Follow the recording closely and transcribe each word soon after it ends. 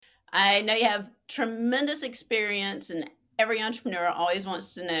I know you have tremendous experience, and every entrepreneur always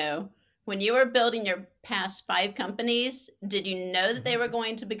wants to know when you were building your past five companies, did you know that they were Mhm.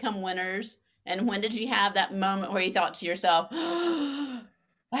 going to become winners? And when did you have that moment where you thought to yourself, oh,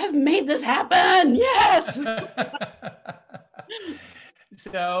 I have made this happen? Yes.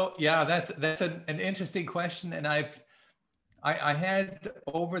 So yeah, that's an interesting question, and I had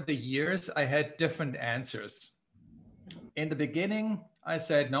over the years I had different answers. In the beginning, I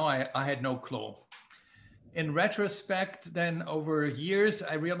said no, I had no clue. In retrospect, then over years,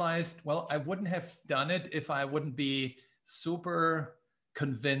 I realized, well, I wouldn't have done it if I wouldn't be super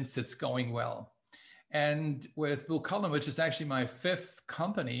convinced it's going well. And with Blue Column, which is actually my fifth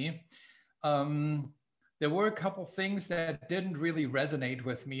company, um, there were a couple things that didn't really resonate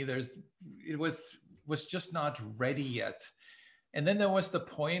with me. It was just not ready yet. And then there was the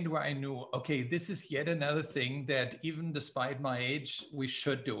point where I knew, okay, this is yet another thing that even despite my age, we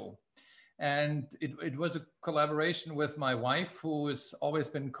should do. And it was a collaboration with my wife, who has always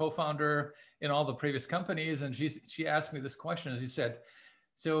been co-founder in all the previous companies. And she asked me this question, and she said,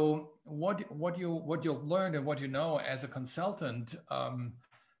 so what you learned and what you know as a consultant,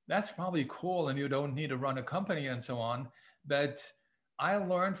 that's probably cool, and you don't need to run a company and so on. But I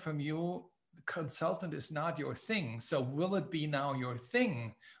learned from you, the consultant is not your thing. So will it be now your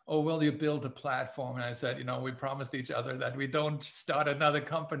thing, or will you build a platform? And I said, we promised each other that we don't start another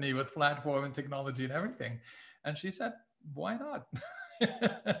company with platform and technology and everything. And she said, why not?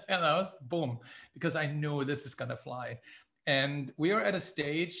 And I was boom, because I knew this is going to fly. And we are at a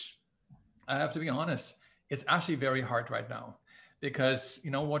stage, I have to be honest, it's actually very hard right now, because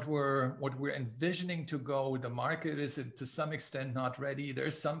what we're envisioning to go, the market is to some extent not ready.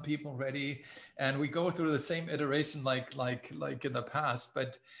 There's some people ready, and we go through the same iteration like in the past,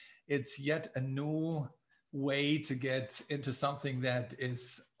 but it's yet a new way to get into something that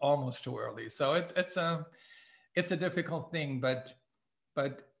is almost too early. So it's a difficult thing, but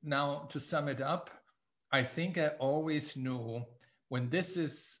now to sum it up, I think I always knew when this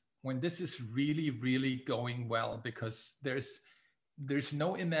is really, really going well, because there's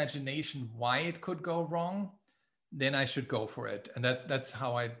no imagination why it could go wrong, then I should go for it. And that's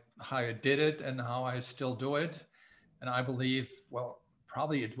how I did it and how I still do it. And I believe, well,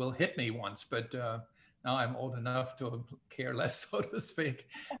 probably it will hit me once, but now I'm old enough to care less, so to speak.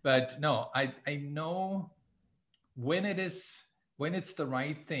 But no, I know when it is when it's the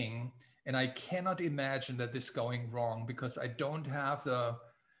right thing, and I cannot imagine that this going wrong, because I don't have the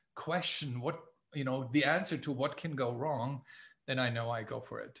question what the answer to what can go wrong. Then I know I go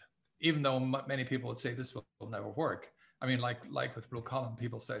for it, even though many people would say this will never work. I mean, like with Blue Column,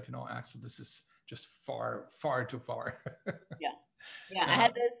 people said, Axel, this is just far too far. Yeah. Yeah. I Yeah.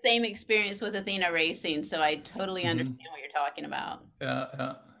 had the same experience with Athena Racing, so I totally Mhm. understand what you're talking about. Yeah,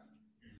 yeah.